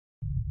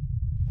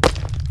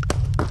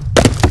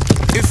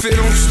If it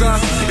don't stop,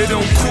 it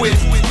don't quit.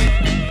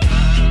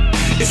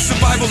 It's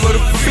survival of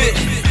the fit.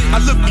 I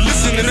look,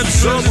 listen, and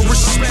observe with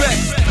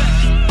respect.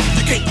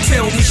 You can't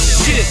tell me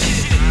shit.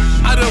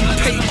 I done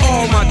pay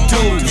all my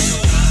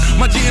dues.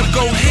 My jam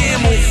go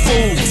ham on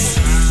fools.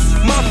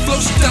 My flow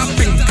stop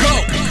and go.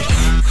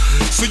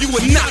 So you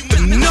are not to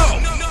know.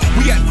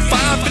 We got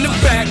 5 in the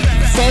back,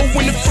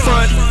 4 in the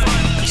front,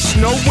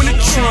 snow in the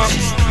trunk.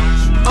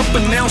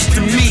 Unbeknownst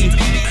to me,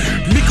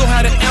 Miko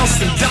had an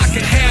ounce and Doc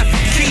had half a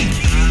key.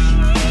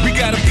 We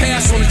got a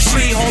pass on the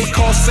tree.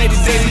 Holocaust say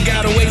today we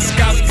got away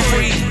scot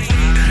free.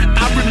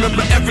 I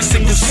remember every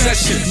single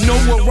session, know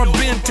where I've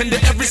been, tend to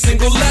every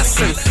single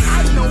lesson.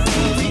 I know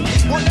who,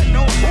 wanna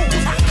know who,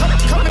 coming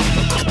through.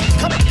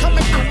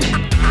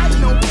 I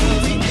know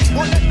who,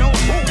 wanna know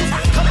who,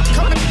 coming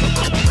through.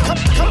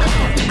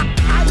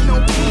 I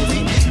know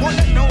who,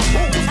 wanna know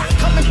who,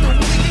 coming through.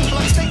 Leaving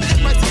blood stains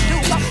and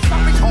residue.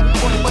 Sorry,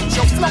 homeboy, but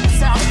your flow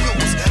sound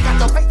used. Got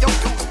to pay your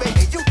dues,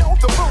 baby. You know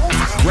the rules.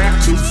 Grab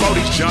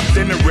 240, jumped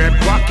in the red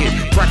bucket.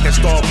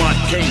 Practiced all month,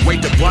 can't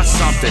wait to bust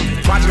something.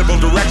 Projectable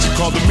direction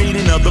called the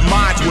meeting of the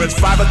minds, where it's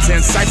 5 or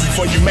 10 sites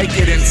before you make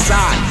it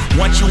inside.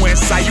 Once you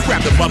inside, you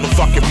grab the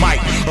motherfucking mic.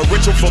 A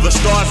ritual for the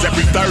stars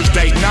every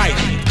Thursday night.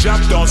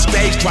 Jumped on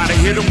stage, try to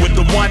hit him with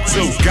the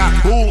 1-2. Got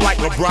cool like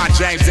LeBron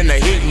James in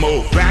the Heat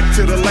move. Back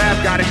to the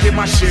lab, gotta get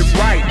my shit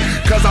right.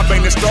 Cause I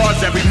bang the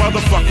stars every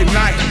motherfucking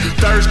night.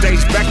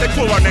 Thursdays back, they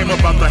pull our name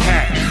up out the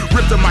hat.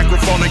 Rip the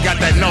microphone and got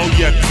that know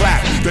ya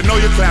clap. The know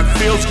ya clap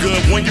feels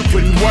good when you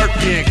putting work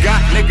in.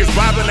 Got niggas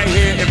bobbing their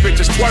head and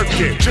bitches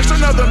twerking. Just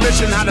another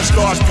mission how the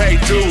stars pay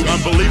dues.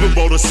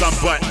 Unbelievable to some,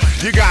 but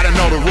you gotta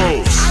know the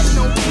rules. I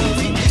know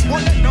who,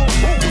 wanna know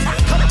who,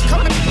 coming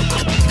through.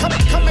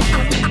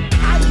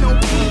 I know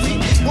who,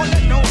 wanna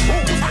know who,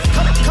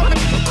 coming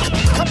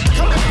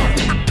through.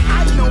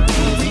 I know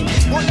who,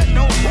 wanna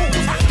know who,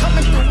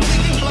 coming through.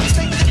 Leaving blood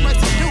stains and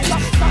residue.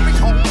 Sorry,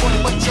 homeboy,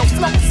 but your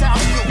flow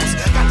sound used.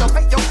 Got to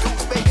pay your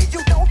dues, baby.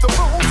 You know the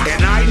rules.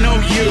 And I know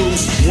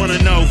yous wanna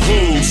know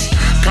who's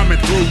coming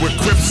through with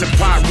Crips and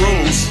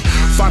Pyrus.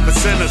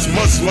 5%ers,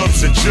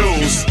 Muslims and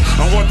Jews,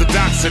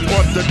 unorthodox and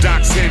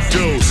orthodox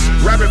Hindus.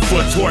 Rabbit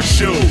foot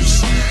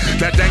horseshoes,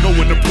 that dangle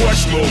when the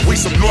Porsche move. We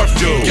some North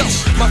dudes. Yo,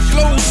 my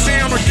flows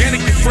sound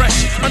organically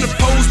fresh,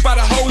 unopposed by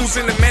the hoes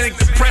and the manic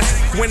depressed.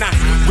 When I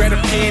grab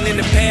a pen in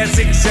the pad,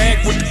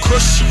 zigzag with the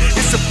kush,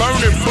 it's a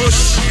burning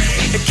bush.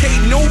 And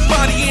can't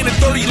nobody in a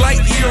 30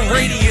 light year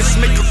radius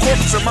make a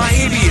corpse of my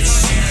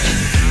idiots.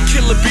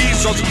 Killer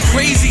bees are the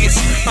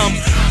craziest.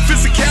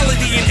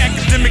 Physicality and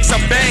academics I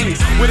bang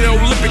with an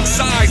Olympic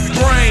sized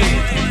brain.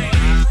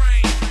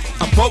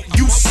 I vote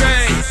you sing.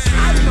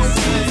 I know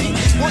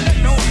who, wanna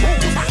know who,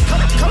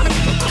 coming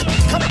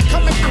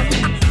through.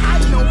 I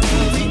know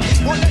who,